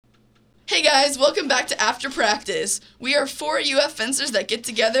Hey guys, welcome back to After Practice. We are 4 UF fencers that get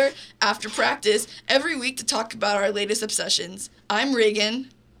together after practice every week to talk about our latest obsessions. I'm Reagan.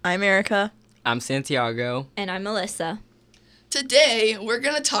 I'm Erica. I'm Santiago. And I'm Melissa. Today, we're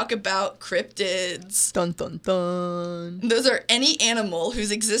going to talk about cryptids. Dun dun dun. Those are any animal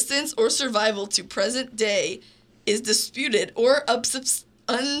whose existence or survival to present day is disputed or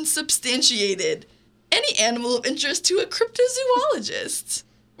unsubstantiated. Any animal of interest to a cryptozoologist.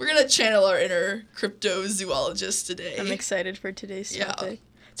 We're going to channel our inner cryptozoologist today. I'm excited for today's Yeah. topic.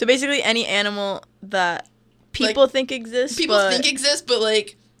 So basically any animal that people think exists. People think exists, but,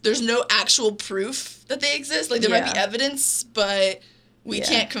 like, there's no actual proof that they exist. Like, there might be evidence, but we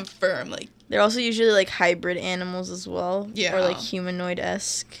can't confirm. Like, they're also usually, like, hybrid animals as well. Yeah. Or, like,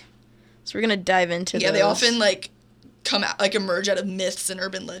 humanoid-esque. So we're going to dive into those. yeah, they often, like, come out, like, emerge out of myths and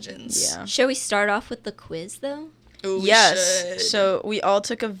urban legends. Yeah. Shall we start off with the quiz, though? Ooh, we Yes. should. So we all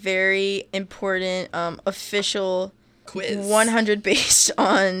took a very important official Quiz. 100 based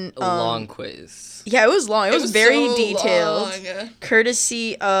on... A long quiz. Yeah, it was long. It was very so detailed. long.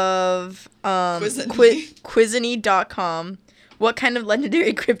 Courtesy of Quizany. Quizany.com. What kind of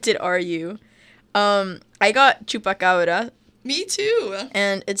legendary cryptid are you? I got Chupacabra, Me too.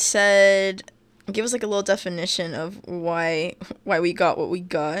 and it said, give us like a little definition of why we got what we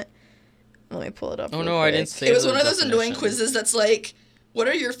got. Let me pull it up. Oh real no, I quick. didn't say It was the one of those annoying definition. quizzes that's like, what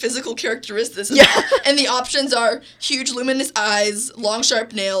are your physical characteristics? Yeah. And the options are huge luminous eyes, long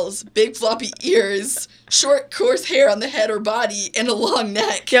sharp nails, big floppy ears, short coarse hair on the head or body, and a long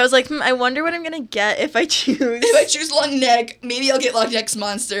neck. Yeah, I was like, I wonder what I'm gonna get if I choose. If I choose long neck, maybe I'll get Loch Ness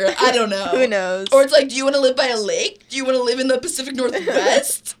Monster. I don't know. Who knows? Or it's like, do you want to live by a lake? Do you want to live in the Pacific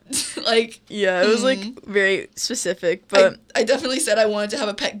Northwest? Like, Yeah, it was like very specific, but I definitely said I wanted to have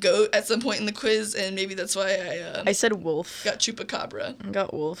a pet goat at some point in the quiz, and maybe that's why I said wolf. got Chupacabra. I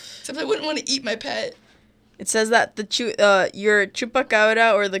got wolf. Except I wouldn't want to eat my pet. It says that your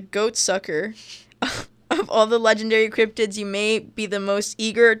chupacabra or the goat sucker of all the legendary cryptids, you may be the most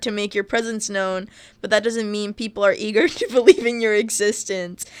eager to make your presence known, but that doesn't mean people are eager to believe in your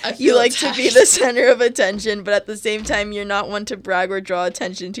existence. I You feel like to be attacked. the center of attention, but at the same time, you're not one to brag or draw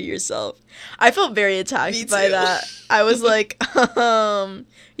attention to yourself. I felt very Me attacked by too. that. I was like,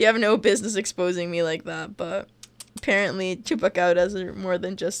 you have no business exposing me like that, but apparently chupacabras are more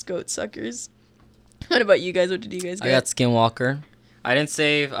than just goat suckers. What about you guys? What did you guys get? I got Skinwalker. I didn't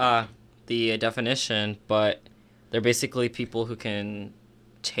say the definition, but they're basically people who can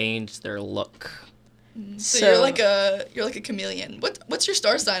change their look. So you're like a chameleon. What's your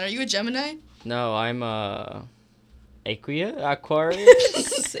star sign? Are you a Gemini? No, I'm Aquarius.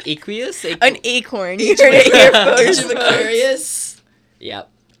 Aquarius. An acorn. You heard it here Age first. of Aquarius. Yep.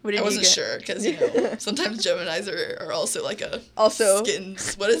 What did I you wasn't get? sure because sometimes Geminis are also like a Also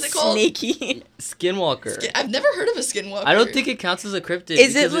skins. What is it called? Snaky. Skinwalker. I've never heard of a skinwalker. I don't think it counts as a cryptid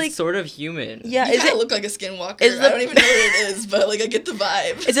Is it because like- it's sort of human. Yeah, You is kind of it look like a skinwalker. is I the- don't even know what it is, but like I get the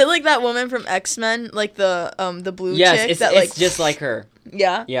vibe. is it like that woman from X-Men, like the blue Yes, chick it's that it's like just like her.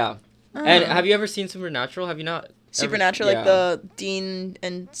 yeah. Yeah. Oh. And have you ever seen Supernatural? Have you not? Supernatural, ever- like yeah. the Dean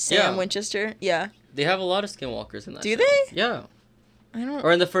and Sam Yeah. Winchester? Yeah. They have a lot of skinwalkers in that. Do show. they? Yeah. I don't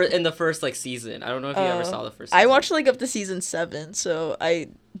Or in the first like season. I don't know if you ever saw the first season. I watched like up to season 7, so I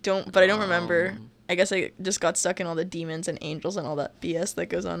don't remember. I guess I just got stuck in all the demons and angels and all that BS that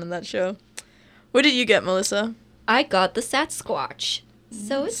goes on in that show. What did you get, Melissa? I got the Sasquatch.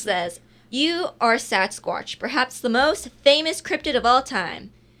 So it says, you are Sasquatch, perhaps the most famous cryptid of all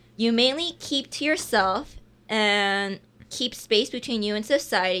time. You mainly keep to yourself and keep space between you and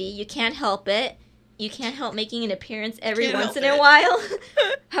society. You can't help it. You can't help making an appearance every Can't once help in a it. while.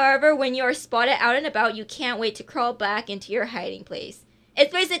 However, when you are spotted out and about, you can't wait to crawl back into your hiding place.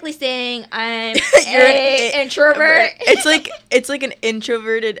 It's basically saying I'm You're an introvert. It's like an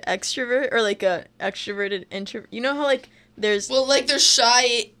introverted extrovert or like a extroverted introvert. You know how like there's Well, like there's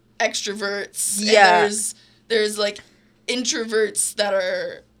shy extroverts. Yeah. And there's like introverts that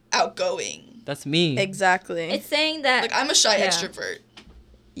are outgoing. That's me. exactly. It's saying that Like I'm a shy Yeah. extrovert.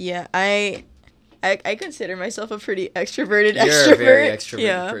 Yeah, I consider myself a pretty extroverted You're extrovert. a very extroverted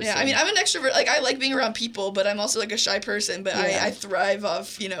yeah. person. Yeah, I mean I'm an extrovert. Like I like being around people, but I'm also like a shy person. But Yeah. I thrive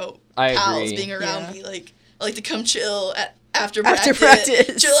off I pals agree. being around Yeah. me. Like I like to come chill after After practice.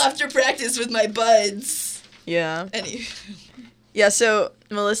 practice. Chill after practice with my buds. Yeah. Any. Yeah, so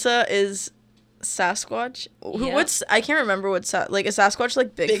Melissa is Sasquatch. Yeah. I can't remember what like is Sasquatch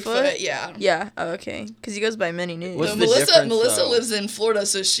like Bigfoot? Bigfoot, yeah. Yeah. Oh, okay. Because he goes by many names. What's No, the difference, Melissa though? lives in Florida,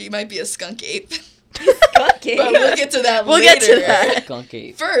 so she might be a skunk ape. Okay. But we'll get to that We'll later. get to that. Skunk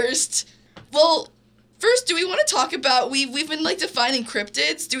ape. First, well, First, do we want to talk about we've been like defining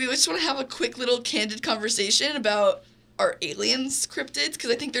cryptids? Do we just want to have a quick little candid conversation about are aliens cryptids?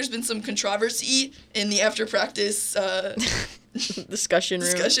 Because I think there's been some controversy in the after practice Discussion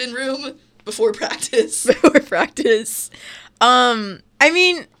room before practice. before practice. I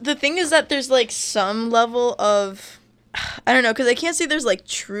mean, the thing is that there's like some level of, I don't know, because I can't say there's like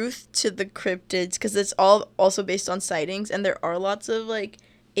truth to the cryptids because it's all also based on sightings, and there are lots of like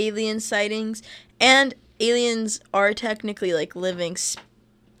alien sightings, and aliens are technically like living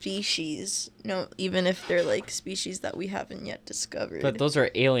species. No, even if they're like species that we haven't yet discovered. But those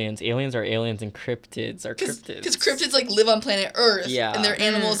are aliens. Aliens are aliens, and cryptids are cryptids. Because cryptids like live on planet Earth, Yeah. and they're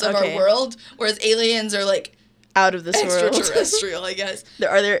animals of okay. our world, whereas aliens are like Out of this world. extraterrestrial, I guess.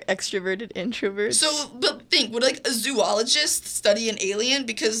 Are there extroverted introverts? So, but think, would like a zoologist study an alien?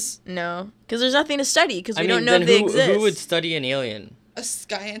 Because No, because there's nothing to study because we I don't mean, know then if they who exist. would study an alien? a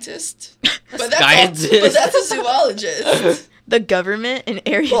scientist. Scientist. But that's a zoologist. The government in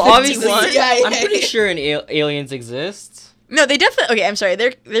Area Well, 51? obviously, Yeah, I'm pretty sure aliens exist. No, they definitely. Okay, I'm sorry.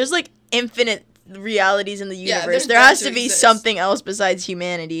 There's like infinite realities in the Yeah, universe. there's there bound has to to be exist. something else besides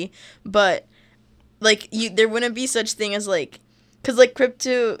humanity, but like there wouldn't be such thing as like, because like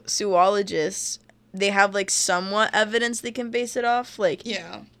cryptozoologists, they have like somewhat evidence they can base it off. Like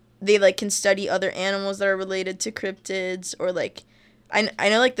Yeah. they like can study other animals that are related to cryptids, or like I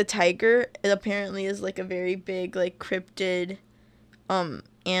know like the tiger apparently is like a very big like cryptid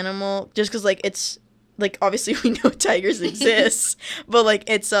animal, just because like it's like obviously we know tigers exist, but like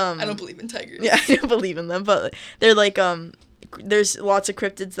it's I don't believe in tigers. yeah, I don't believe in them, but they're like there's lots of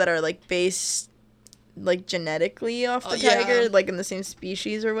cryptids that are like based like genetically off the Yeah. tiger, like in the same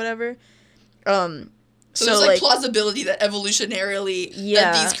species or whatever. So there's like plausibility that evolutionarily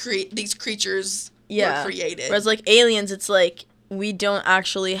Yeah. that these creatures yeah. were created. Whereas like aliens, it's like we don't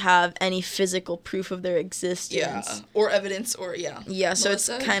actually have any physical proof of their existence. yeah. Or evidence or yeah. Yeah, so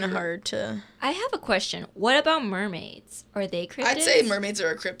Melissa, it's kind of you're- hard to. I have a question. What about mermaids? Are they cryptids? I'd say mermaids are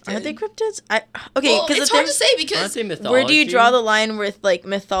a cryptid. Are they cryptids? Okay, Well, because it's hard to say because Honestly, mythology. where do you draw the line with like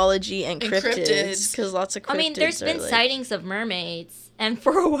mythology and And cryptids? cryptids. Because lots of cryptids I mean, there's are, been like- sightings of mermaids, and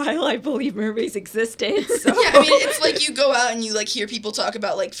for a while I believe mermaids existed. So. yeah, I mean, it's like you go out and you like hear people talk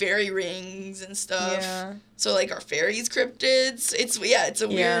about like fairy rings and stuff. Yeah. So like, are fairies cryptids? It's a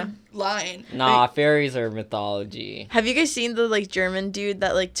weird line. Nah, fairies are mythology. Have you guys seen the like German dude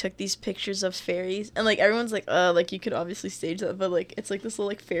that like took these pictures of fairies, and like everyone's like you could obviously stage that, but like it's like this little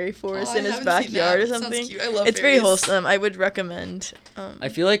like fairy forest Oh, in I his haven't seen backyard that. or Sounds something. cute. I love It's very fairies. wholesome. I would recommend. I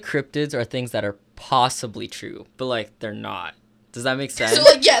feel like cryptids are things that are possibly true, but like they're not. Does that make sense? So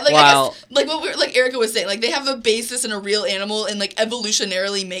like I Wow. guess like what we're like Erica was saying, like they have a basis in a real animal and like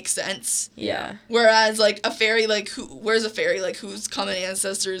evolutionarily makes sense. Yeah. Whereas like a fairy, like where's a fairy, like whose common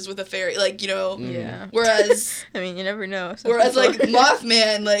ancestors with a fairy, like, you know. Yeah. Whereas I mean, you never know. Some whereas like people-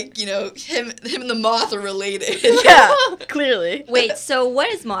 Mothman, like, you know, him and the moth are related. yeah, clearly. Wait, so what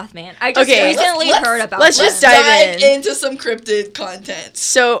is Mothman? I just Okay, recently let's- heard about let's that. just dive in. into some cryptid content.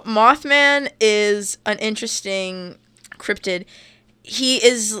 So Mothman is an interesting cryptid.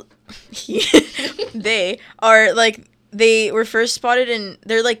 They are like, they were first spotted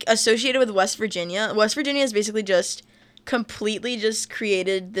they're like associated with West Virginia. West Virginia is basically just completely just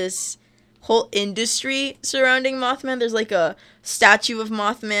created this whole industry surrounding Mothman. There's like a statue of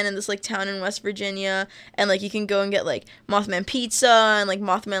Mothman in this like town in West Virginia, and like you can go and get like Mothman pizza and like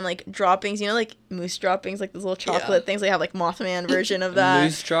Mothman like droppings, you know, like moose droppings, like those little chocolate things. They have like Mothman version of that.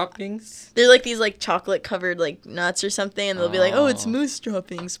 Moose droppings? They're like these like chocolate covered like nuts or something, and they'll be like, oh, it's Oh. moose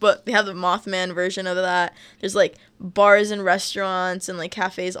droppings, but they have the Mothman version of that. There's like bars and restaurants and like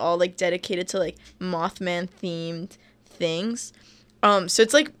cafes all like dedicated to like Mothman themed things. So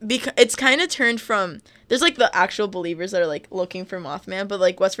it's like it's kind of turned from, there's like the actual believers that are like looking for Mothman, but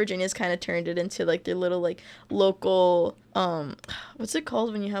like West Virginia's kind of turned it into like their little like local what's it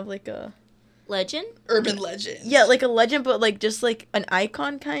called when you have like a Legend? Urban legend. yeah, like a legend, but like just like an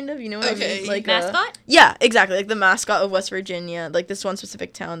icon kind of, you know what I Okay. mean? Like Mascot? yeah, exactly, like the mascot of West Virginia, like this one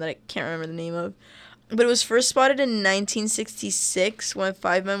specific town that I can't remember the name of. But it was first spotted in 1966 when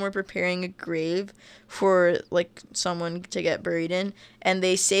 5 men were preparing a grave for like someone to get buried in, and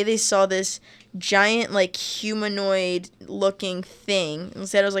they say they saw this giant like humanoid looking thing. It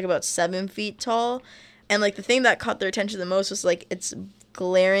said it was like about 7 feet tall, and like the thing that caught their attention the most was like its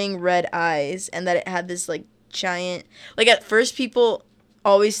glaring red eyes, and that it had this like giant, like at first people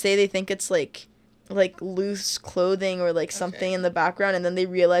always say they think it's like loose clothing or like something Okay. in the background, and then they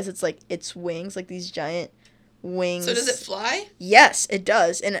realize it's like its wings, like these giant wings. So does it fly? Yes, it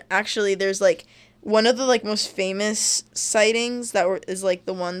does. And actually there's like one of the like most famous sightings is like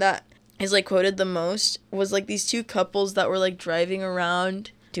the one that is like quoted the most was like these two couples that were like driving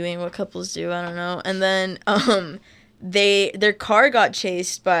around doing what couples do, I don't know. And then their car got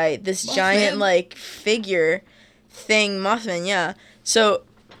chased by this Mothman? giant like figure thing, Mothman, yeah. So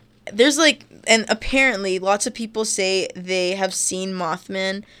there's like, and apparently lots of people say they have seen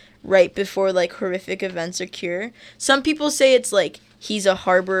Mothman right before like horrific events occur. Some people say it's like he's a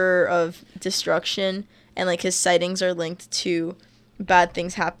harborer of destruction and like his sightings are linked to bad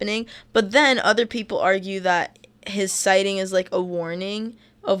things happening. But then other people argue that his sighting is like a warning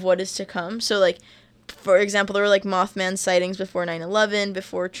of what is to come. So like, for example, there were like Mothman sightings before 9/11,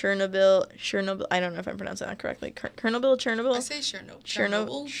 before Chernobyl, I don't know if I'm pronouncing that correctly. Chernobyl? I say Chernobyl.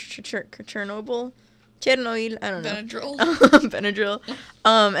 Chernobyl, I don't know. Benadryl. Benadryl.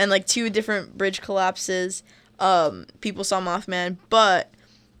 And like 2 different bridge collapses. People saw Mothman, but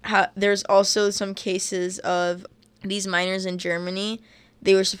there's also some cases of these miners in Germany.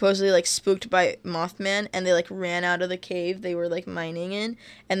 They were supposedly like spooked by Mothman and they like ran out of the cave they were like mining in,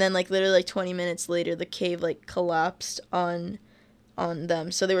 and then like literally like 20 minutes later the cave like collapsed on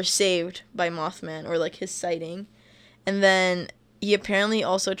them. So they were saved by Mothman or like his sighting. And then he apparently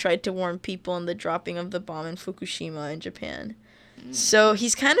also tried to warn people on the dropping of the bomb in Fukushima in Japan. So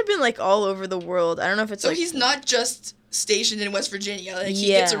he's kind of been like all over the world. I don't know if it's So like, he's not just stationed in West Virginia. Like he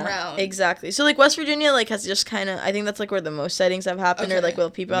gets around. Exactly. So like West Virginia like has just kind of, I think that's like where the most sightings have happened, or Okay. like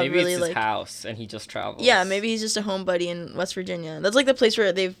well people have Maybe really it's his like house and he just travels. yeah, maybe he's just a homebody in West Virginia. That's like the place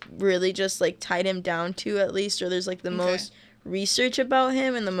where they've really just like tied him down to, at least, or there's like the Okay. most research about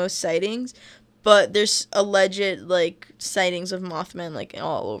him and the most sightings. But there's alleged like sightings of Mothman like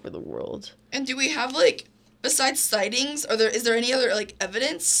all over the world. And do we have like, besides sightings, is there any other like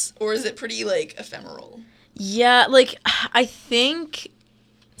evidence, or is it pretty like ephemeral? Yeah, like I think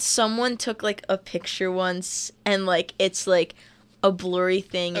someone took like a picture once and like it's like a blurry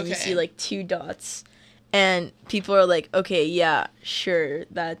thing and you Okay. see like 2 dots and people are like, okay, yeah, sure,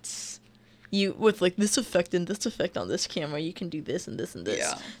 that's you with like this effect and this effect on this camera, you can do this and this and this.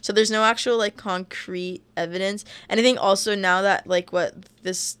 Yeah. So there's no actual like concrete evidence. And I think also now that like what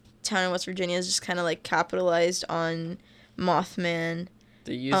this town in West Virginia is just kind of like capitalized on Mothman.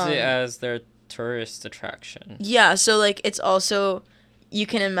 They use it as their tourist attraction. Yeah, so like it's also, you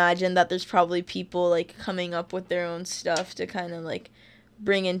can imagine that there's probably people like coming up with their own stuff to kind of like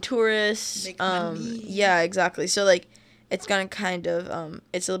bring in tourists. Make money. Yeah, exactly. So like it's gonna kind of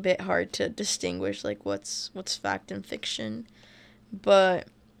it's a bit hard to distinguish like what's fact and fiction. But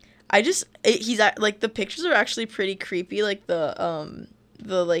I just like the pictures are actually pretty creepy, like the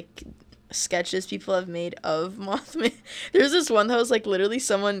like sketches people have made of Mothman. There's this one that was like literally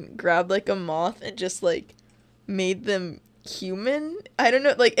someone grabbed like a moth and just like made them human. I don't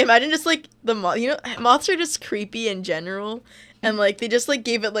know, like imagine just like the moth, you know, moths are just creepy in general, and like they just like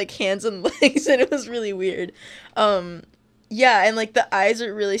gave it like hands and legs and it was really weird. Yeah, and like the eyes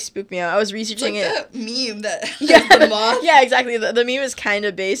are really spooked me out. I was It's researching like it. that meme that has Yeah, the moth. yeah, exactly. The meme is kind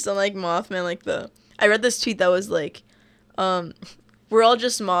of based on like Mothman. Like I read this tweet that was like, we're all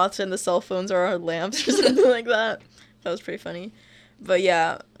just moths and the cell phones are our lamps or something like that. That was pretty funny. But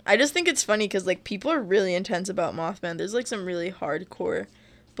yeah, I just think it's funny because like people are really intense about Mothman. There's like some really hardcore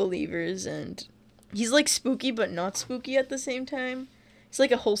believers, and he's like spooky but not spooky at the same time. He's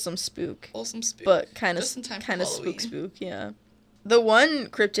like a wholesome spook, Wholesome spook. but kind Just in time of for spook, yeah. The one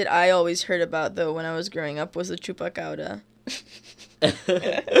cryptid I always heard about though when I was growing up was the chupacabra.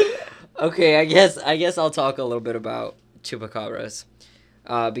 Okay, I guess I'll talk a little bit about chupacabras,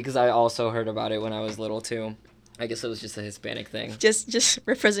 because I also heard about it when I was little too. I guess it was just a Hispanic thing. Just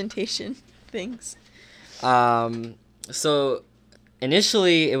representation things. So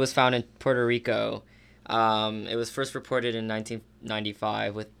initially it was found in Puerto Rico. It was first reported in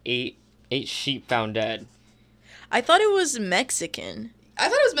 1995 with eight sheep found dead. I thought it was Mexican. I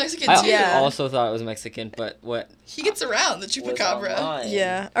thought it was Mexican I too. Yeah. also thought it was Mexican, but what He gets around the chupacabra.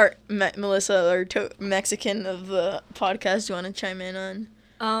 Yeah, or Melissa, or Mexican of the podcast, do you want to chime in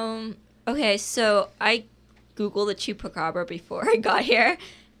on? Okay, so I Googled the chupacabra before I got here,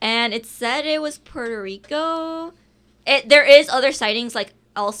 and it said it was Puerto Rico. There is other sightings like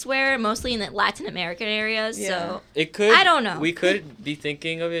elsewhere, mostly in the Latin American areas. Yeah. So it could. I don't know. We could be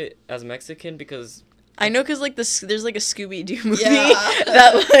thinking of it as Mexican because I know, cause like there's like a Scooby-Doo movie Yeah.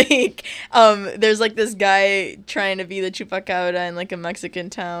 that like there's like this guy trying to be the chupacabra in like a Mexican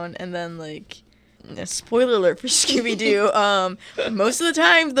town, and then like, spoiler alert for Scooby-Doo, most of the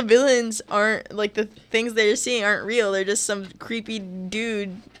time the villains aren't, like the things they're seeing aren't real. They're just some creepy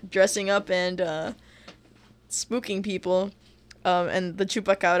dude dressing up and spooking people. And the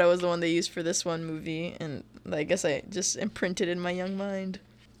chupacabra was the one they used for this one movie, and I guess I just imprinted in my young mind.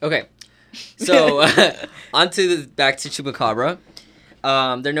 okay. So, back to Chupacabra.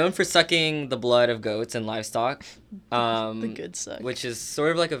 They're known for sucking the blood of goats and livestock. The good suck. Which is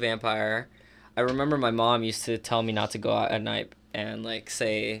sort of like a vampire. I remember my mom used to tell me not to go out at night and like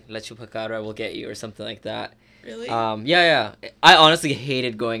say La Chupacabra will get you or something like that. Really? Yeah. I honestly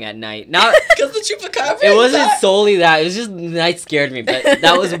hated going at night. Not Because the chupacabra. it is wasn't that- solely that. It was just night scared me, but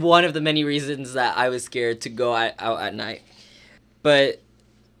that was one of the many reasons that I was scared to go out at night. But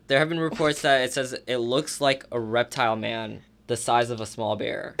there have been reports that it says it looks like a reptile man the size of a small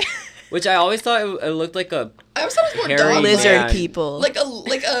bear, which I always thought it looked like a I always thought it was more hairy dog. Lizard man. people. Like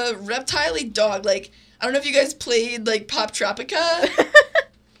a reptile-y dog. Like, I don't know if you guys played like Pop Tropica,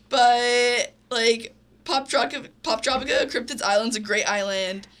 but like Pop Tropica Cryptids Island's a great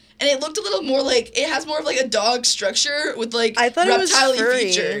island. And it looked a little more like, it has more of like a dog structure with like I thought it was reptile-y furry.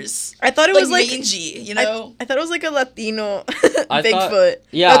 features. I thought it was like mangy, you know? I thought it was like a Latino I Bigfoot. thought-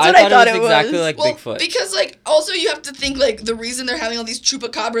 yeah, That's what I thought it was exactly like Well, Bigfoot. because like also you have to think like the reason they're having all these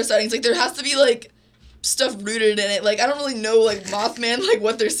chupacabra sightings, like there has to be like stuff rooted in it. Like I don't really know like Mothman like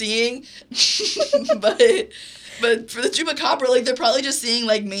what they're seeing, but for the chupacabra, like they're probably just seeing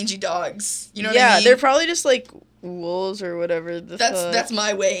like mangy dogs. You know what I mean? they're probably just like wolves or whatever. That's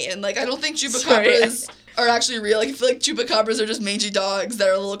my way, and like I don't think Sorry. chupacabras are actually real. Like I feel like chupacabras are just mangy dogs that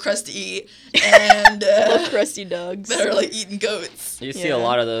are a little crusty and little crusty dogs. that are like eating goats. You see Yeah. a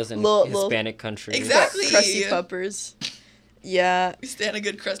lot of those in Little- Hispanic countries. Exactly. Crusty puppers. Yeah. We stand a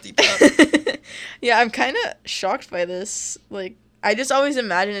good crusty pup. Yeah, I'm kind of shocked by this. Like, I just always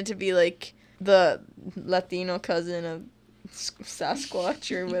imagine it to be like the Latino cousin of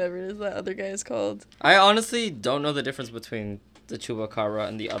Sasquatch or whatever it is that other guy is called. I honestly don't know the difference between the Chupacabra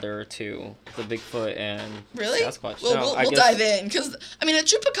and the other two, the Bigfoot and Really? Sasquatch. Well, No, we'll dive in because I mean, a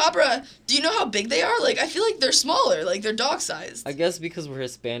chupacabra. Do you know how big they are? Like, I feel like they're smaller. Like they're dog sized. I guess because we're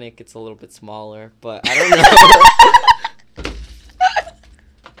Hispanic, it's a little bit smaller, but I don't know.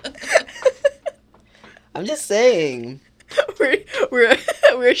 I'm just saying. we're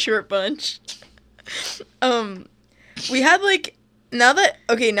we're a short bunch. We had like now that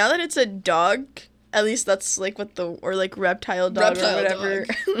it's a dog. At least that's like what or like reptile dog Reptile or whatever.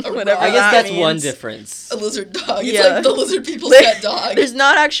 dog. A Whatever rock. I guess that that's one means. difference. A lizard dog. It's Yeah. like the lizard people's Like, pet dog. There's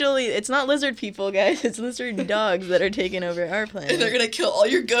not actually. It's not lizard people, guys. It's lizard dogs that are taking over our planet. And they're gonna kill all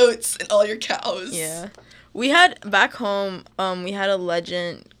your goats and all your cows. Yeah. We had back home, we had a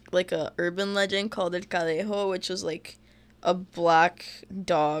legend, like a urban legend called El Cadejo, which was like a black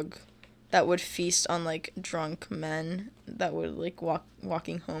dog that would feast on like drunk men that would like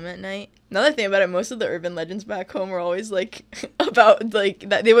walking home at night. Now that I think about it, most of the urban legends back home were always like about like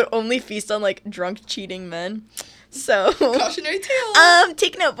that they would only feast on like drunk cheating men. So Cautionary tale.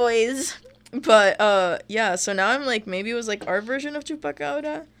 take note, boys. But yeah, so now I'm like, maybe it was like our version of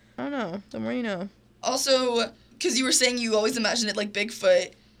Chupacabra. I don't know. The more you know. Also, because you were saying you always imagine it like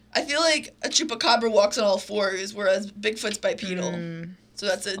Bigfoot, I feel like a chupacabra walks on all fours, whereas Bigfoot's bipedal. So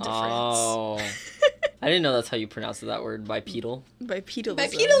that's a difference. Oh. I didn't know that's how you pronounce that word, bipedal. Bipedalism.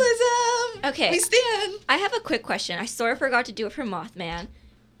 Bipedalism. Okay. We stand. I have a quick question. I sort of forgot to do it for Mothman.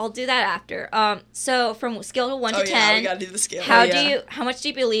 I'll do that after. So from scale of 1 to 10, Yeah, we gotta do the scale. how yeah. how much do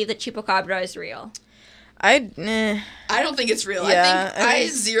you believe that Chupacabra is real? I don't think it's real. Yeah, I think I I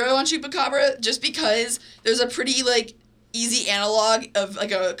think- 0 on Chupacabra just because there's a pretty like easy analog of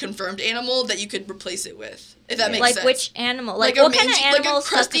like a confirmed animal that you could replace it with. If that makes Like sense. which animal? Like, a what mangy, kind of like animals a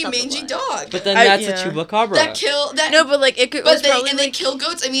crusty suck up the mangy blood? dog. But then I- that's yeah. a Chupacabra. that kill that No, but like it could. but was probably they like, kill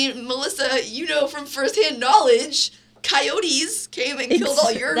goats. I mean, Melissa, you know from firsthand knowledge, coyotes came and killed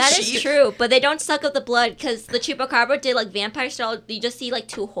all your That sheep. is true, but they don't suck up the blood because the Chupacabra did like vampire style. You just see like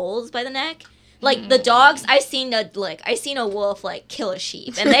 2 holes by the neck. Like the dogs, I seen a wolf like kill a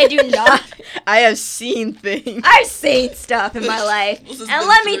sheep, and they do not. I have seen things. I've seen stuff in my life, This has and been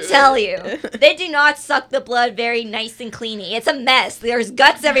let me through tell it. you, they do not suck the blood very nice and cleany. It's a mess. There's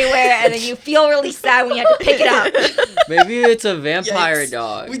guts everywhere, and then you feel really sad when you have to pick it up. Maybe it's a vampire Yikes.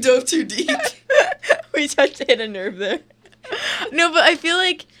 dog. We dove too deep. We hit a nerve there. No, but I feel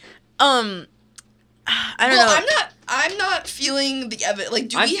like, I don't know. I'm not feeling the evidence. Like,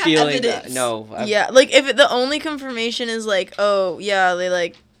 do I'm we have feeling evidence? that. No. Yeah, like if the only confirmation is like, oh yeah, they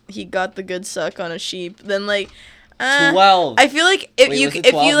like he got the good suck on a sheep, then like, 12. I feel like if Wait, you was it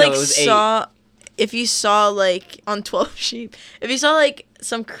if 12? you No, like it was 8. if you saw like on 12 sheep, if you saw like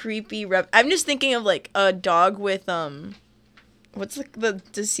some creepy I'm just thinking of like a dog with what's the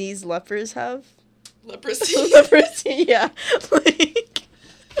disease lepers have? Leprosy. Leprosy, yeah.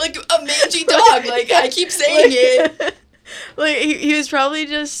 Like a mangy dog. Like I keep saying it. Like he was probably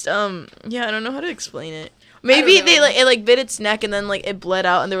just yeah, I don't know how to explain it. Maybe know. they it bit its neck and then it bled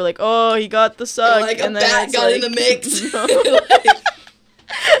out and they were like, oh, he got the suck. Like a and then bat it's got in the mix. No. Like,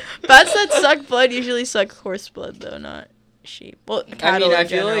 Bats that suck blood usually suck horse blood though, not sheep. Well, cattle I in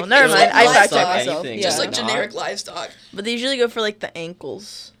feel general. like Never it's mind. like I fact checked livestock, myself. anything, Yeah. just like not. generic livestock. But they usually go for the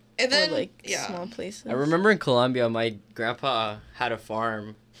ankles And then or yeah. small places. I remember in Colombia, my grandpa had a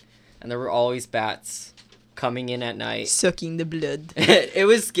farm, and there were always bats coming in at night. sucking the blood. It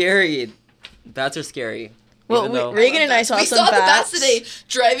was scary. Bats are scary. Well, even though- Reagan and I saw we some saw the bats bats today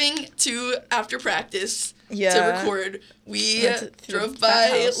driving to after practice Yeah. to record. We Went to drove the by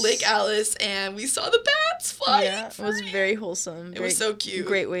bat house. Lake Alice and we saw the bats flying. Yeah, it was very wholesome. It was so cute.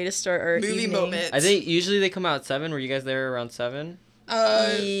 Great way to start our Movie evening. moment. I think usually they come out at 7. Were you guys there around 7?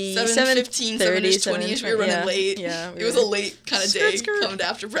 7:15, 7-ish, 20-ish. We were running yeah. late. Yeah, It was a late kind of Skirt, day skirt. coming to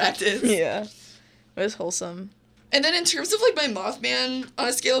after practice. Yeah, it was wholesome. And then in terms of my Mothman on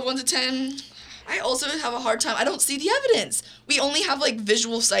a scale of 1 to 10, I also have a hard time. I don't see the evidence. We only have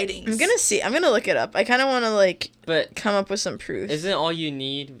visual sightings. I'm gonna look it up. I kind of want to But come up with some proof. isn't all you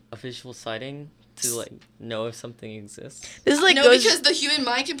need a visual sighting to know if something exists? This is No, goes. because the human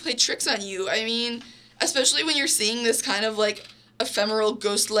mind can play tricks on you. I mean, especially when you're seeing this kind of ephemeral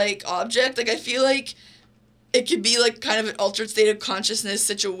ghost-like object. I feel like it could be kind of an altered state of consciousness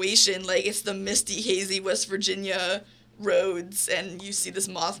situation. It's the misty, hazy West Virginia roads, and you see this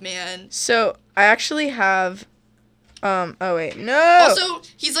Mothman. So I actually have. Oh wait, no. Also,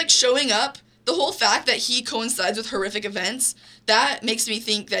 he's showing up. The whole fact that he coincides with horrific events, that makes me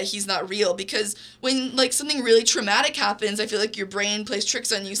think that he's not real, because when something really traumatic happens, I feel like your brain plays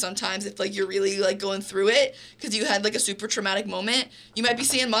tricks on you sometimes if you're really going through it because you had a super traumatic moment. You might be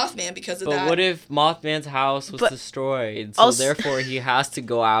seeing Mothman because of But that. what if Mothman's house was But destroyed? So also- therefore he has to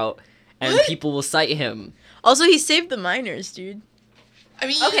go out and What? people will sight him. Also, he saved the miners, dude. I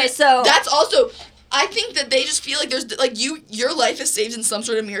mean, Okay, so that's also. I think that they just feel like there's your life is saved in some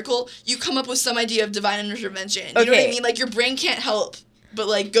sort of miracle. You come up with some idea of divine intervention. You know what I Okay. mean? Your brain can't help but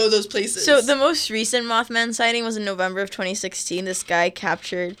go those places. So the most recent Mothman sighting was in November of 2016. This guy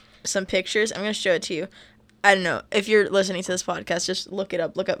captured some pictures. I'm gonna show it to you. I don't know if you're listening to this podcast. Just look it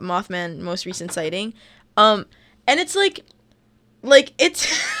up. Look up Mothman most recent sighting. And it's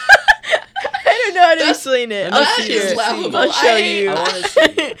it's. I don't know how to explain it. I'll that show is you. laughable. I'll show I- you. I wanna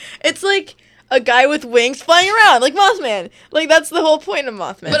see. It's a guy with wings flying around like Mothman. That's the whole point of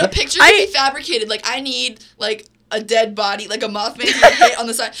Mothman. But a picture can be fabricated. I need a dead body, a Mothman to get hit on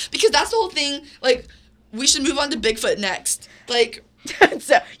the side, because that's the whole thing. We should move on to Bigfoot next.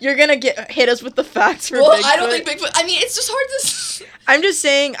 So you're gonna hit us with the facts for Well, Bigfoot. I don't think Bigfoot. I mean, it's just hard to. I'm just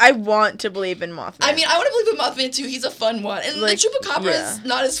saying I want to believe in Mothman. I mean, I want to believe in Mothman too. He's a fun one, and the Chupacabra is yeah.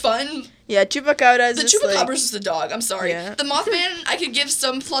 not as fun. Yeah, Chupacabra is The just Chupacabra's just a dog. I'm sorry. Yeah. The Mothman, I could give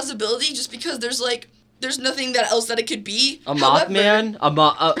some plausibility just because there's nothing else that it could be. A However, Mothman?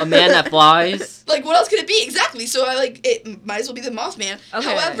 A man that flies? what else could it be? Exactly. So it might as well be the Mothman. Okay.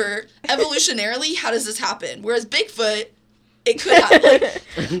 However, evolutionarily, how does this happen? Whereas Bigfoot, it could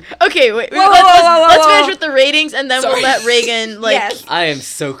happen. Okay, wait. Whoa, whoa, whoa, whoa, Let's whoa. finish with the ratings, and then Sorry. we'll let Reagan Yes. I am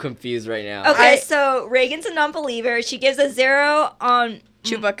so confused right now. Okay, I- so Reagan's a non-believer. She gives a 0 on.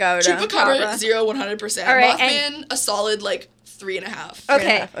 Chupacabra. Chupacabra 0, 100%. All right, Mothman a solid 3.5.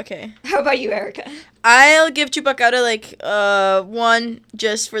 Okay. Okay. How about you, Erica? I'll give Chupacabra 1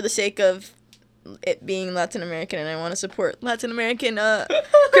 just for the sake of it being Latin American, and I want to support Latin American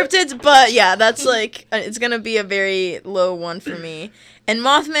cryptids. But yeah, that's it's gonna be a very low 1 for me. And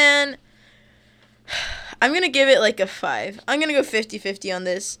Mothman, I'm gonna give it a 5. I'm gonna go 50-50 on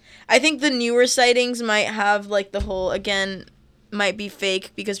this. I think the newer sightings might have the whole, again, might be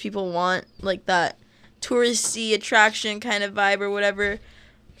fake because people want that touristy attraction kind of vibe or whatever.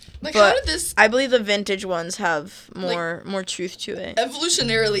 How But did this I believe the vintage ones have more truth to it.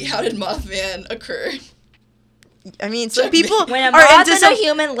 evolutionarily? How did Mothman occur? I mean, some people When a are moth into and some. a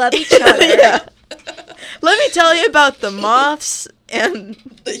human love each other. Yeah. Let me tell you about the moths and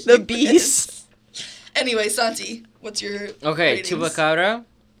the humans. bees. Anyway, Santi, what's your Okay, ratings? Chupacabra.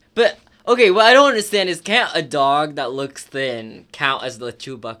 But okay, what I don't understand is can't a dog that looks thin count as the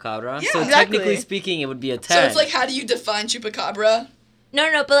Chupacabra? Yeah. So Exactly. technically speaking, it would be a So 10. it's how do you define Chupacabra?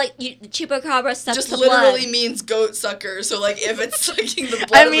 No, but the Chupacabra sucks Just the literally blood. means goat sucker. So if it's sucking the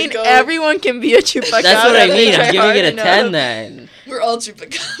blood I of mean, the goat, everyone can be a chupacabra. That's what I mean. I'm Try giving hard it a enough. 10 then. we're all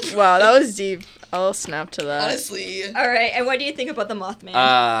Chupacabra. Wow, that was deep. I'll snap to that. Honestly. All right, and what do you think about the Mothman?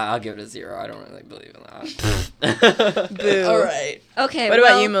 I'll give it a 0. I don't really believe in that. Boo. All right. Okay. What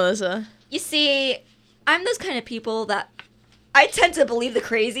well, about you, Melissa? You see, I'm those kind of people that I tend to believe the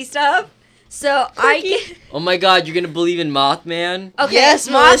crazy stuff. So I Quirky. get Oh my god, you're gonna believe in Mothman? okay. Yes,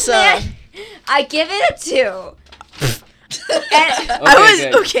 Mothman, Melissa. I give it a 2. And, I was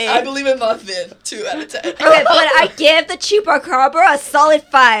good. okay. I believe in Mothman. 2 out of 10. okay, but I give the Chupacabra a solid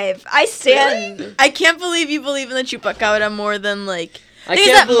 5. I stand. I can't believe you believe in the Chupacabra more than like. I Thing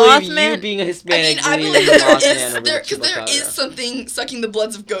is can't that believe Mothman- you being a I Hispanic mean, I believe believe in the there Mothman is over there the because there is Chupacabra. something sucking the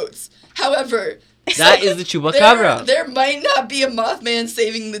bloods of goats. However, That is the Chupacabra. there might not be a Mothman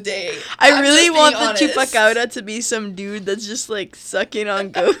saving the day. I I'm really just want being the honest. Chupacabra to be some dude that's just like sucking on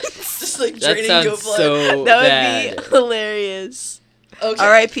goats. Just like That draining sounds goat blood. so That would bad. be hilarious. Okay.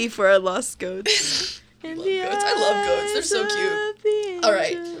 R.I.P. for our lost goats. Love goats. I love goats. They're so cute. All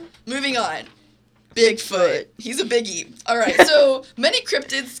right. Moving on. Bigfoot. He's a biggie. All right. So many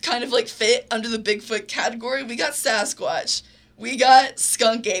cryptids kind of like fit under the Bigfoot category. We got Sasquatch. We got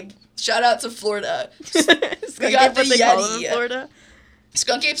Skunk Ape. Shout out to Florida. We got the what they call them Yeti. in Florida.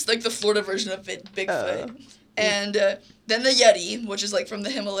 Skunk Ape's like the Florida version of Bigfoot. Oh. And then the Yeti, which is like from the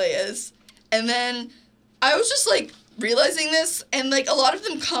Himalayas. And then I was just like realizing this, and like a lot of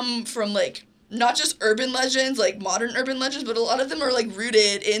them come from like not just urban legends, like modern urban legends, but a lot of them are like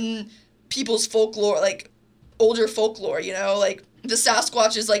rooted in people's folklore, like older folklore, you know? Like the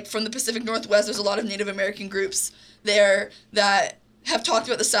Sasquatch is like from the Pacific Northwest. There's a lot of Native American groups there that have talked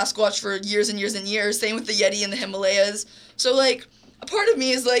about the Sasquatch for years and years and years. Same with the Yeti in the Himalayas. So like a part of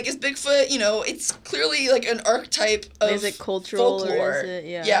me is like, is Bigfoot, you know, it's clearly like an archetype of Is it cultural folklore. or is it,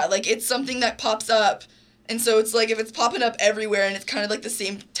 yeah. Yeah, like it's something that pops up. And so it's like if it's popping up everywhere and it's kind of like the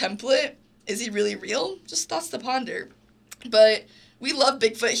same template, is he really real? Just thoughts to ponder. But we love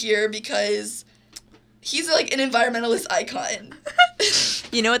Bigfoot here because he's like an environmentalist icon.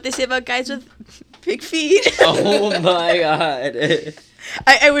 You know what they say about guys with big feet? Oh my god.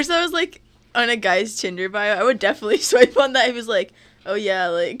 I wish that was like on a guy's Tinder bio. I would definitely swipe on that. He was like, oh yeah,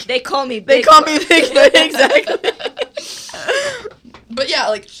 like They call me Bigfoot. they call me Bigfoot, exactly. But yeah,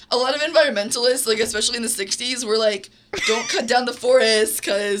 like a lot of environmentalists, like especially in the 60s, were like, don't cut down the forest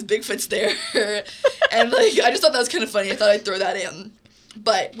because Bigfoot's there. And like, I just thought that was kind of funny. I thought I'd throw that in.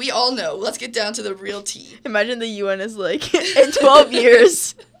 But we all know, let's get down to the real tea. Imagine the UN is like, in 12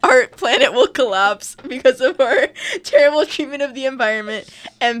 years, our planet will collapse because of our terrible treatment of the environment,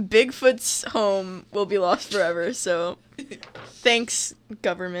 and Bigfoot's home will be lost forever. So, thanks,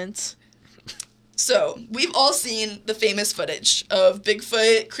 government. So, we've all seen the famous footage of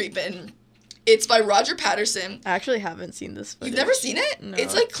Bigfoot creeping. It's by Roger Patterson. I actually haven't seen this footage. You've never seen it? No.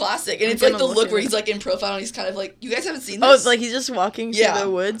 It's like classic. And I'm it's like gonna the look look at where it. he's like in profile and he's kind of like, you guys haven't seen Oh, this? it's like he's just walking through Yeah. the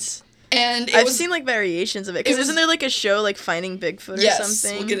woods. And it I've was, seen like variations of it. Because it was- isn't there like a show like Finding Bigfoot or yes,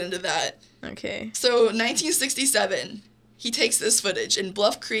 something? we'll get into that. Okay. So, 1967, he takes this footage in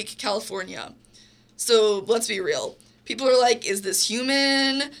Bluff Creek, California. So, let's be real. People are like, is this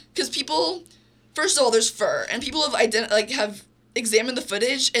human? Because people, first of all, there's fur, and people have examined the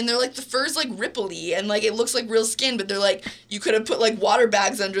footage, and they're like, the fur's like ripply, and like it looks like real skin, but they're like, you could have put like water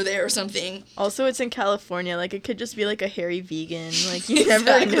bags under there or something. Also, it's in California. Like, it could just be like a hairy vegan. Like, you never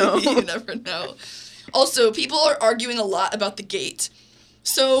Exactly, know. You never know. Also, people are arguing a lot about the gait.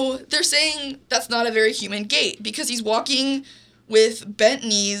 So they're saying that's not a very human gait because he's walking with bent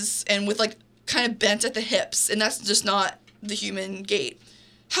knees and with like kind of bent at the hips, and that's just not the human gait.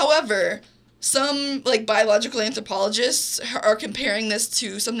 However, some like biological anthropologists are comparing this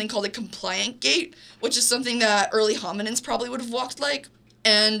to something called a compliant gait, which is something that early hominins probably would have walked like.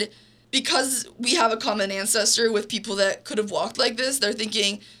 And because we have a common ancestor with people that could have walked like this, they're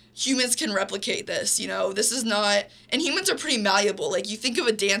thinking humans can replicate this, you know? This is not... And humans are pretty malleable. Like, you think of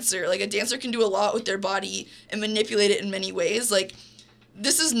a dancer. Like, a dancer can do a lot with their body and manipulate it in many ways. Like,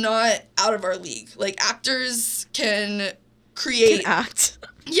 this is not out of our league. Like, actors can create... Can act.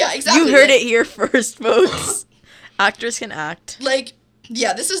 Yeah, exactly. You heard like, it here first, folks. Actors can act. Like,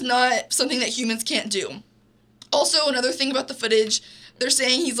 yeah, this is not something that humans can't do. Also, another thing about the footage, they're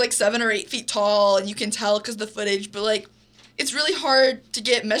saying he's like 7 or 8 feet tall, and you can tell because of the footage, but like, it's really hard to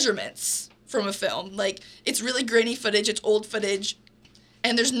get measurements from a film. Like, it's really grainy footage, it's old footage,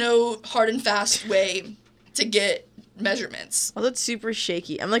 and there's no hard and fast way to get measurements. Oh, that's super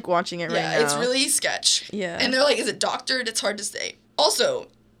shaky. I'm like watching it right now. Yeah, it's really sketch. Yeah. And they're like, is it doctored? It's hard to say. Also,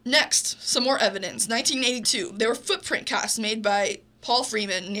 next, some more evidence. 1982, there were footprint casts made by Paul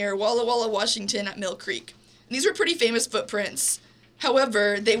Freeman near Walla Walla, Washington at Mill Creek. And these were pretty famous footprints.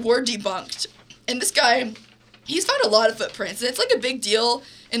 However, they were debunked. And this guy, he's found a lot of footprints. And it's like a big deal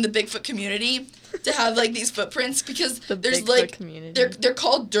in the Bigfoot community to have like these footprints because The there's Bigfoot like, community. they're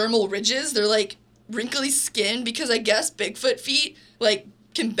called dermal ridges. They're like wrinkly skin because I guess Bigfoot feet like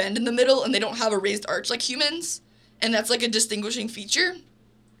can bend in the middle and they don't have a raised arch like humans. And that's like a distinguishing feature.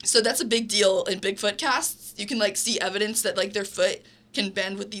 So that's a big deal in Bigfoot casts. You can like see evidence that like their foot can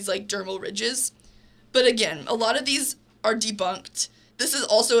bend with these like dermal ridges. But again, a lot of these are debunked. This is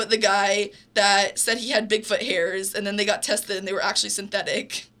also the guy that said he had Bigfoot hairs, and then they got tested and they were actually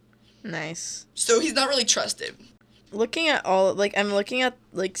synthetic. Nice. So he's not really trusted. Looking at I'm looking at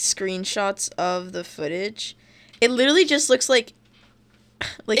like screenshots of the footage. It literally just looks like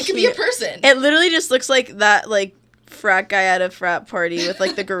It could be a person. It literally just looks like that like frat guy at a frat party with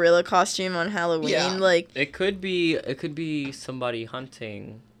like the gorilla costume on Halloween. Yeah. Like It could be somebody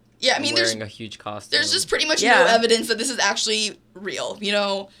hunting. Yeah, I mean, wearing a huge costume. there's just pretty much Yeah. no evidence that this is actually real, you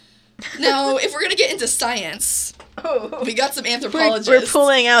know? Now, if we're going to get into science, we got some anthropologists. we're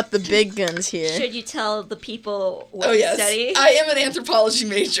pulling out the big guns here. Should you tell the people what Oh, you yes. study? I am an anthropology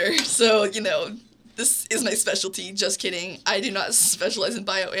major, so, you know, this is my specialty. Just kidding. I do not specialize in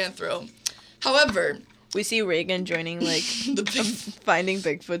bioanthro. However, We see Reagan joining like the big... Finding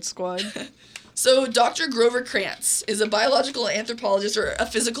Bigfoot squad. So, Dr. Grover Krantz is a biological anthropologist or a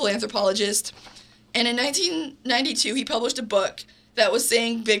physical anthropologist, and in 1992 he published a book that was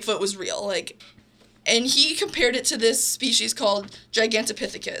saying Bigfoot was real, and he compared it to this species called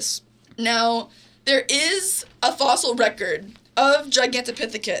Gigantopithecus. Now, there is a fossil record of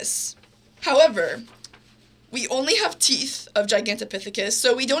Gigantopithecus. However, we only have teeth of Gigantopithecus,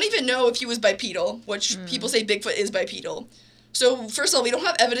 so we don't even know if he was bipedal, which people say Bigfoot is bipedal. So, first of all, we don't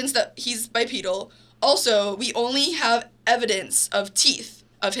have evidence that he's bipedal. Also, we only have evidence of teeth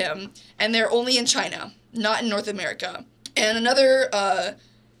of him, and they're only in China, not in North America. And another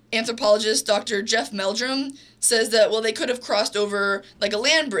anthropologist, Dr. Jeff Meldrum, says that, well, they could have crossed over like a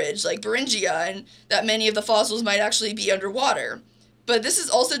land bridge, like Beringia, and that many of the fossils might actually be underwater. But this is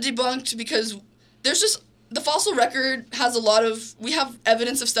also debunked because there's just, the fossil record has we have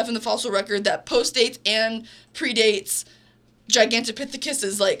evidence of stuff in the fossil record that postdates and predates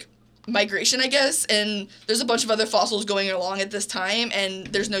Gigantopithecus's like migration, I guess, and there's a bunch of other fossils going along at this time, and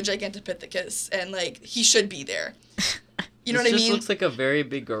there's no Gigantopithecus, and like he should be there. You know what I This mean? just looks like a very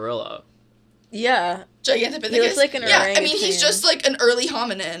big gorilla. Yeah. Gigantopithecus. He looks like an Yeah, I mean orangutan. he's just like an early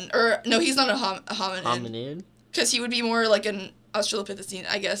hominin, or no, he's not a hominin, Hominid? because he would be more like an Australopithecine,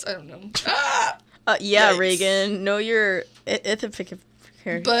 I guess. I don't know. Yeah, Yikes. Reagan. Know your Ithapic.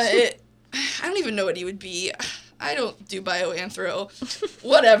 But I don't even know what he would be. I don't do bioanthro.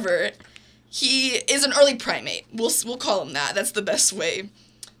 Whatever. He is an early primate. We'll call him that. That's the best way.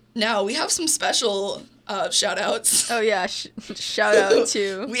 Now, we have some special shout-outs. Oh yeah, shout out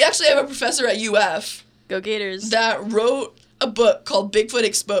to We actually have a professor at UF Go Gators. that wrote a book called Bigfoot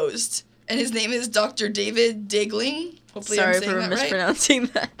Exposed. And his name is Dr. David Digling. Hopefully I'm Sorry saying for that right. mispronouncing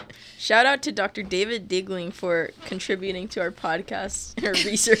that. Shout out to Dr. David Digling for contributing to our podcast and our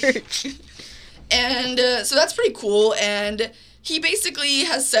research. And so that's pretty cool. And he basically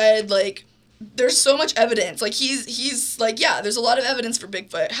has said, like, there's so much evidence. Like, he's like, yeah, there's a lot of evidence for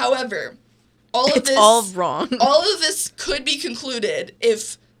Bigfoot. However, It's all wrong. all of this could be concluded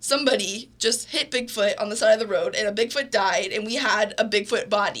if somebody just hit Bigfoot on the side of the road and a Bigfoot died and we had a Bigfoot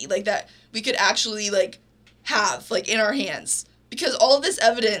body, like, that we could actually, like, have, like, in our hands. Because all of this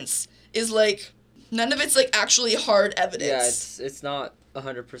evidence is, like, none of it's, like, actually hard evidence. Yeah, it's not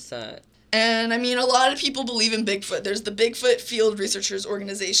 100%. And, I mean, a lot of people believe in Bigfoot. There's the Bigfoot Field Researchers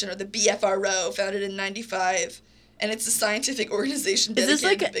Organization, or the BFRO, founded in 1995. And it's a scientific organization Is this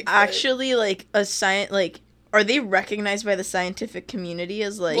dedicated like to Bigfoot. actually like a science? Like, are they recognized by the scientific community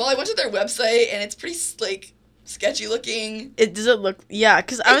as like? Well, I went to their website, and it's pretty, like, sketchy looking. Does it look? Yeah,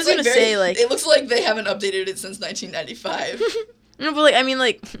 because I was It's, gonna very- say like. It looks like they haven't updated it since 1995. No, but like I mean,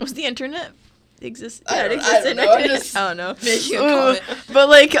 like, was the internet exist? I Yeah, it don't existed. know, I'm just I don't know. making a Ooh, comment. But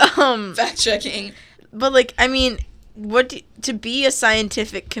like Fact checking. but like I mean, to be a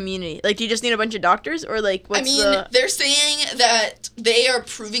scientific community? Like, do you just need a bunch of doctors, or like what's I mean, the? they're saying that they are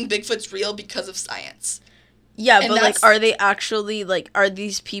proving Bigfoot's real because of science. Yeah, and but like, that's- are they actually like? Are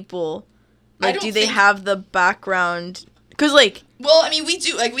these people? I Like, don't do they think- have the background? Because like, Well, I mean, we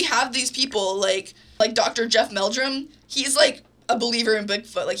do. Like, we have these people, like Dr. Jeff Meldrum. He's, like, a believer in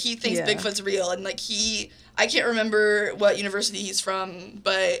Bigfoot. Like, he thinks Yeah. Bigfoot's real. And, like, I can't remember what university he's from,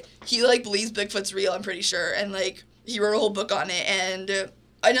 but he, like, believes Bigfoot's real, I'm pretty sure. And, like, he wrote a whole book on it. And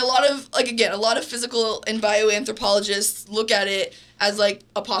a lot of, like, again, a lot of physical and bioanthropologists look at it as, like,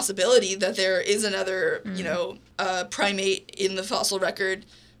 a possibility that there is another, you know, primate in the fossil record.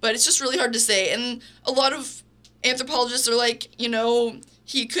 But it's just really hard to say. And a lot of anthropologists are like, you know,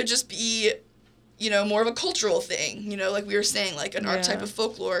 he could just be, you know, more of a cultural thing, you know, like we were saying, like an archetype Yeah. of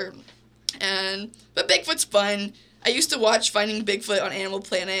folklore. But Bigfoot's fun. I used to watch Finding Bigfoot on Animal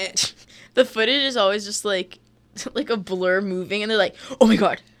Planet. the footage is always just like a blur moving, and they're like, oh my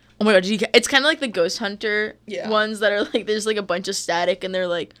god, Oh my god, it's kind of like the Ghost Hunter Yeah. ones that are like, there's like a bunch of static and they're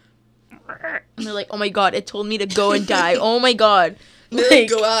like, oh my god, it told me to go and die. Oh my god. They like,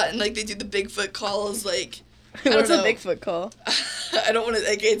 go out and like they do the Bigfoot calls like. What's a know. Bigfoot call? I don't want to.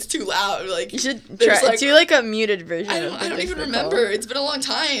 Like, it's too loud. Like You should there's, try like, do like a muted version. I of don't the even Bigfoot remember. call. It's been a long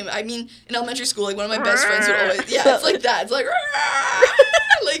time. I mean, in elementary school, like one of my best friends would always. Yeah, it's like that. It's like.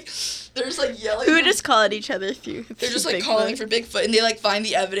 Like they're just like yelling. We would just call at each other through. They're just like Bigfoot. calling for Bigfoot, and they like find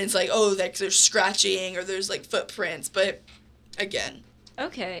the evidence, like like there's scratching or there's like footprints. But again,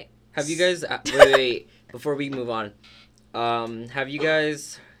 Okay. Have you guys wait, before we move on? Have you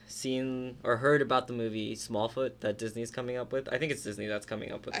guys seen or heard about the movie Smallfoot that Disney's coming up with? I think it's Disney that's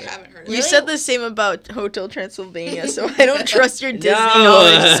coming up with I it. haven't heard of You it. said the same about Hotel Transylvania, so I don't trust your Disney No.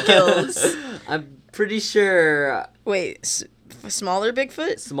 knowledge skills. I'm pretty sure Wait, smaller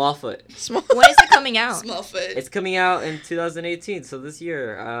Bigfoot? Smallfoot. Small. When is it coming out? Smallfoot. It's coming out in 2018, so this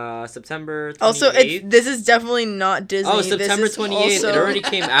year, September 28th. Also, this is definitely not Disney. Oh, This September is 28th. also- It already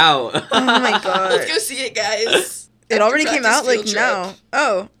came out. Oh my god. Let's go see it, guys. It After already came practice out like field trip. now.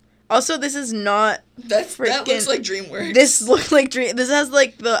 Oh. Also, this is not. That Freaking- looks like DreamWorks. This looks like Dream. This has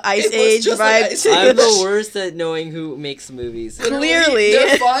like the Ice looks Age just vibe like Ice to Age. I'm it. the worst at knowing who makes movies. Clearly.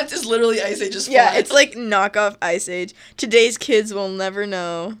 their font is literally Ice Age's font. Yeah, it's like knockoff Ice Age. Today's kids will never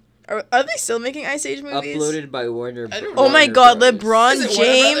know. Are they still making Ice Age movies? Uploaded by Warner. I don't Oh my Warner god, Brothers. LeBron Is it Warner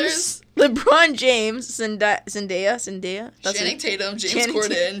James. Brothers? LeBron James, Zendaya. That's Channing it. Tatum, James Channing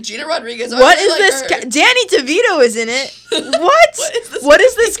Corden, Gina Rodriguez. I What really is like this? her. Danny DeVito is in it. What? What is this? What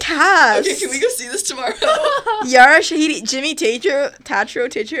is this cast? Okay, can we go see this tomorrow? Yara Shahidi, Jimmy Tatro. I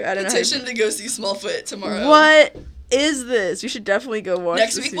don't know. how to- Petition to go see Smallfoot tomorrow. What is this? We should definitely go watch.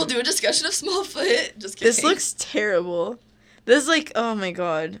 Next this week we'll movie. do a discussion of Smallfoot. Just kidding. This looks terrible. This is like, oh my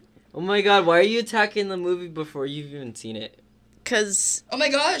god. Oh my god, why are you attacking the movie before you've even seen it? Cause Oh my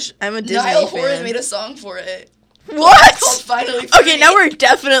gosh. I'm a Disney Niall fan. Horan made a song for it. What? Called Finally Okay, Free. now we're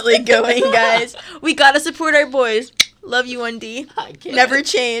definitely going, guys. We gotta support our boys. Love you, 1D. I can't. Never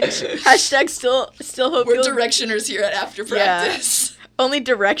change. Hashtag still hope We're you'll. directioners here at After Yeah. Practice. Only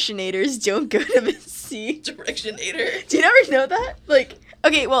directionators don't go to the sea. Directionator. Do you never know that? Like,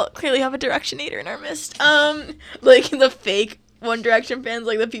 okay, well, clearly have a directionator in our midst. Like the fake One Direction fans,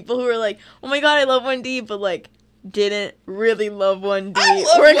 like the people who are like, oh my god, I love 1D, but like didn't really love 1D. I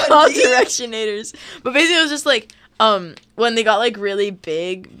love We're called 1D. directionators. But basically it was just like, when they got like really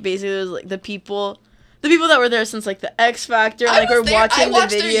big, basically it was like the people that were there since like the X Factor, and, like I were was there. I watching watched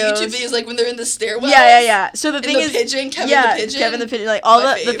the videos. their YouTube videos like when they're in the stairwell. Yeah. So the thing the is, pigeon, Kevin yeah, the pigeon. Kevin the Pigeon. Like all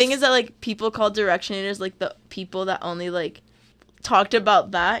My the fave. thing is that like people called directionators like the people that only like talked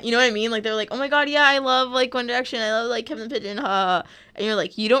about that. You know what I mean? Like they're like, oh my god, yeah, I love like One Direction. I love like Kevin the Pigeon. Ha, ha. And you're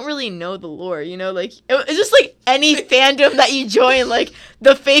like, you don't really know the lore. You know, like it's just like any fandom that you join, like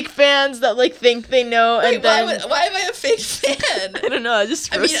the fake fans that like think they know, Wait, and then why am I a fake fan? I don't know. I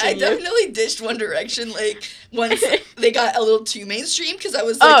just I mean, roasting I you. definitely ditched One Direction like once they got a little too mainstream because I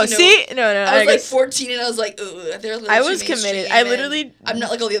was like, Oh, you know, see, no, I was like guess 14 and I was like, ooh, they're a little I too was committed. mainstream, I and literally, I'm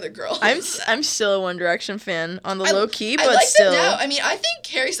not like all the other girls. I'm still a One Direction fan on the I- low key, I but like still. them now. I mean, I think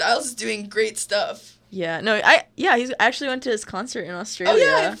Harry Styles is doing great stuff. Yeah, no, he's actually went to his concert in Australia.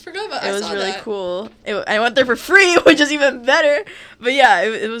 Oh yeah, I forgot about. It I was saw really that. cool. I went there for free, which is even better. But yeah,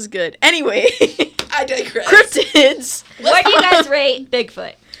 it was good. Anyway, I digress. cryptids. What do you guys rate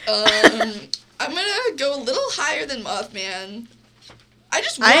Bigfoot? I'm gonna go a little higher than Mothman. I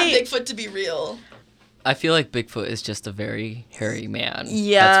just want Bigfoot to be real. I feel like Bigfoot is just a very hairy man.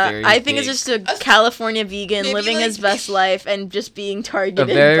 Yeah, That's very I think it's big. just a California vegan Maybe, living like- his best life and just being a targeted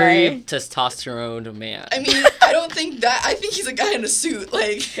very by. testosterone man. I mean, I don't think that. I think he's a guy in a suit.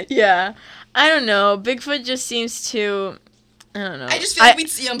 Like, Yeah, I don't know. Bigfoot just seems to. I don't know. I just feel like we'd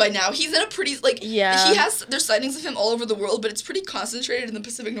see him by now. He's in a pretty like. Yeah. He has. There's sightings of him all over the world, but it's pretty concentrated in the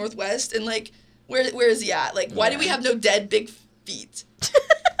Pacific Northwest. And like, where is he at? Like, why do we have no dead big feet?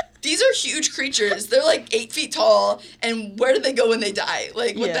 These are huge creatures. They're like 8 feet tall, and where do they go when they die?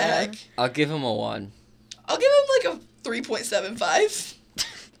 Like, what the Yeah. heck? I'll give him a 1. I'll give him like a 3.75.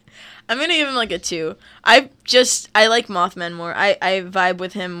 I'm gonna give him like a 2. I like Mothman more. I vibe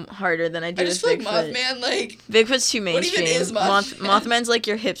with him harder than I do I with just feel like Bigfoot. Mothman, like, Bigfoot's too What even mainstream. is Mothman? Mothman's like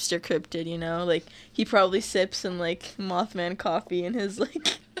your hipster cryptid, you know? Like he probably sips and like Mothman coffee in his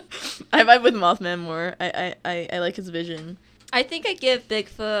like. I vibe with Mothman more. I like his vision. I think I give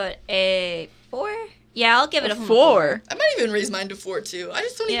Bigfoot a 4. Yeah, I'll give it a 4. I might even raise mine to 4 too. I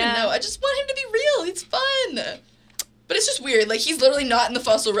just don't even Yeah. know. I just want him to be real. It's fun. But it's just weird. Like, he's literally not in the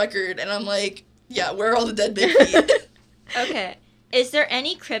fossil record, and I'm like, yeah, where are all the dead big feet? Okay. Is there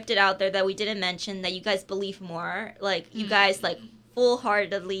any cryptid out there that we didn't mention that you guys believe more? Like, you guys, like,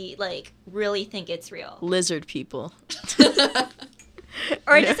 full-heartedly like really think it's real. Lizard people.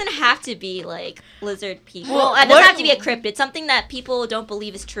 Or it doesn't have to be like lizard people. Well, It doesn't what- have to be a cryptid. Something that people don't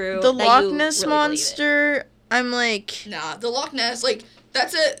believe is true. The that Loch you Ness really believe it. monster. I'm like, Nah, the Loch Ness, like,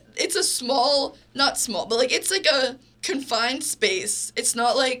 it's a small, not small, but like, it's like a confined space. It's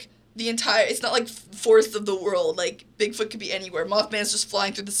not like it's not like fourth of the world. Like, Bigfoot could be anywhere. Mothman's just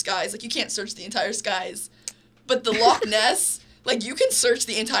flying through the skies. Like, you can't search the entire skies. But the Loch Ness, like, you can search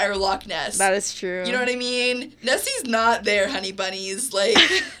the entire Loch Ness. that is true. You know what I mean? Nessie's not there, honey bunnies. Like,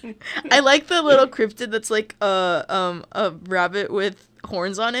 I like the little cryptid that's like a rabbit with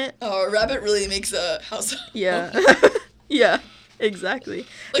horns on it. oh, a rabbit really makes a house. Yeah. Yeah, exactly.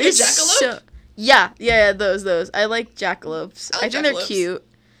 Like a There's jackalope? Yeah, those. I like jackalopes. I like I think they're jackalopes. cute.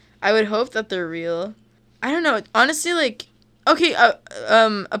 I would hope that they're real. I don't know. Honestly, like, okay,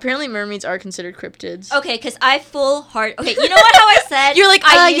 apparently mermaids are considered cryptids. Okay, because I Okay, you know what? How I said You're like,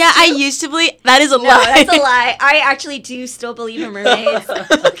 I used to believe. That is a No, lie. that's a lie. I actually do still believe in mermaids.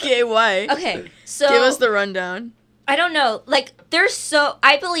 Okay, why? Okay, so Give us the rundown. I don't know. Like,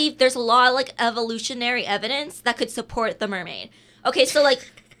 I believe there's a lot of, like, evolutionary evidence that could support the mermaid. Okay, so, like,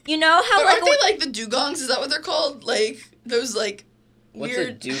 you know how, But like, aren't they like the dugongs? Is that what they're called? Like, those, like, What's a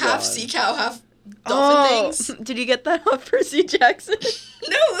weird dugong? half sea cow, half dolphin things? Did you get that off Percy Jackson?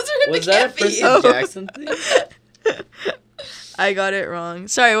 No, those are Was that a Percy Oh. Jackson thing? I got it wrong.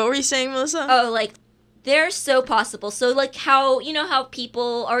 Sorry, what were you saying, Melissa? oh, like, they're so possible. So, like, how, you know how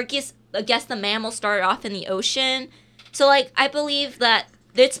people, or I guess the mammals started off in the ocean? So, like, I believe that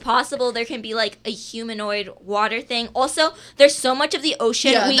it's possible there can be, like, a humanoid water thing. Also, there's so much of the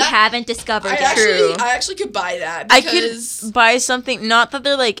ocean Yeah, we that- haven't discovered I yet. True. actually could buy that I because could buy something, not that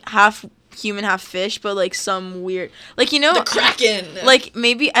they're like half human, half fish, but like some weird, like, you know, the Kraken. like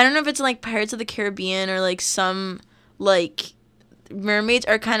maybe, I don't know if it's like Pirates of the Caribbean or like some, like, mermaids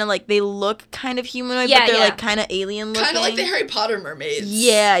are kind of like, they look kind of humanoid, Yeah, but they're yeah. like kind of alien looking. kind of like the Harry Potter mermaids.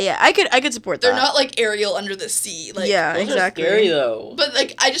 Yeah, I could support They're that. not like Ariel under the sea. Like, yeah, Those exactly. are scary though. But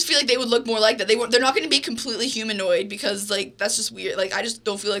like, I just feel like they would look more like that. They're not going to be completely humanoid because like that's just weird. Like, I just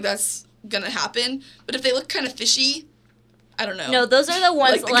don't feel like that's gonna happen. But if they look kind of fishy, I don't know. No, those are the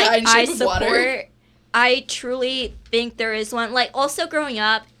ones Like the guy in I Shape of Water. support. I truly think there is one. Like, also growing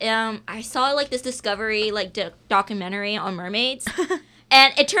up, I saw like this Discovery like documentary on mermaids,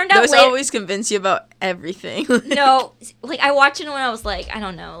 and it turned out Those later. always convince you about everything. No, like I watched it when I was like, I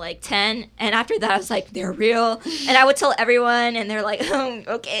don't know, like 10, and after that I was like, they're real, and I would tell everyone, and they're like, oh,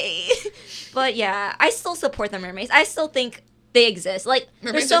 okay. But yeah, I still support the mermaids. I still think they exist. Like,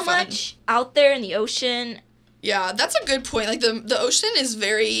 Mermaids there's so are fun. much out there in the ocean. Yeah, that's a good point. Like the ocean is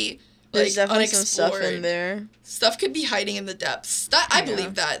very There's like definitely some stuff unexplored. in there. Stuff could be hiding in the depths. That I Yeah.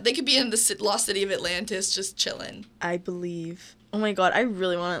 believe that they could be in the lost city of Atlantis, just chilling. I believe. Oh my god, I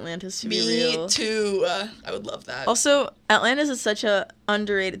really want Atlantis to be Me real. too. I would love that. Also, Atlantis is such a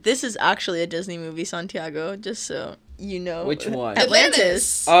underrated. This is actually a Disney movie, Santiago. Just so you know. Which one?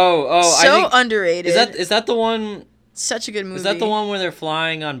 Atlantis. Oh, I So think underrated. is that the one? such a good movie? Is that the one where they're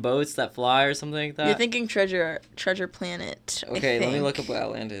flying on boats that fly or something like that? You're thinking Treasure Planet. I Okay, let me think. look up what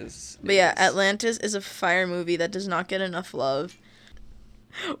Atlantis. But yeah, is. Atlantis is a fire movie that does not get enough love.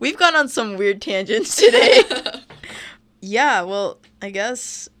 We've gone on some weird tangents today. Yeah, well, I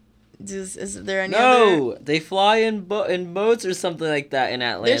guess. Is there any other? No, they fly in boats or something like that in They're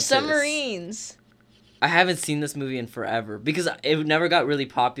Atlantis. submarines. I haven't seen this movie in forever because it never got really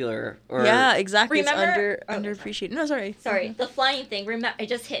popular. Or Yeah, exactly. Remember- It's underappreciated. No, sorry. Sorry, the flying thing. Remember, it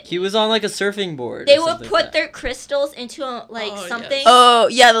just hit. he was on like a surfing board. They or would something put like their crystals into a, like Oh, something. yes. Oh,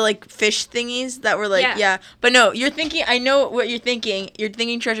 yeah, the like fish thingies that were like, Yeah. yeah. But no, you're thinking, I know what you're thinking. You're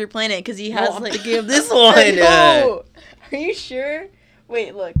thinking Treasure Planet because he has No, I'm like. thinking of this one. No! Are you sure?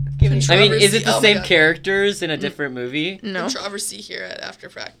 Wait, look. Give me. that. I mean, is it Controversy. the Oh my same God. characters in a different movie? No. Controversy here at After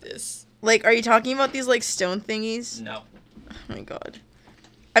Practice. Like, are you talking about these like stone thingies? No. Oh my god.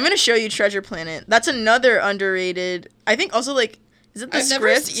 I'm gonna show you Treasure Planet. That's another underrated. I think also like, is it the I've script?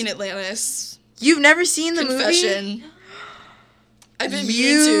 never seen Atlantis. You've never seen the movie? Confession. I've been meaning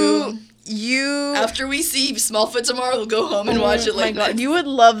You. to. You. After we see Smallfoot tomorrow, we'll go home and Oh watch it my like god, that. you would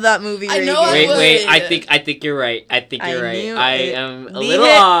love that movie. I know Reagan. I Wait, would. I think you're right. I think you're right. knew I it. am a Dije- little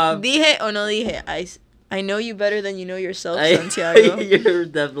off. Dije o no dije. I know you better than you know yourself, Santiago. You're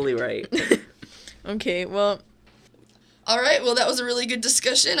definitely right. Okay, well, All right, well, that was a really good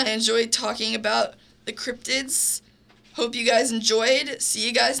discussion. I enjoyed talking about the cryptids. Hope you guys enjoyed. See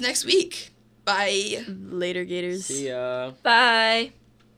you guys next week. Bye. later, Gators. See ya. Bye.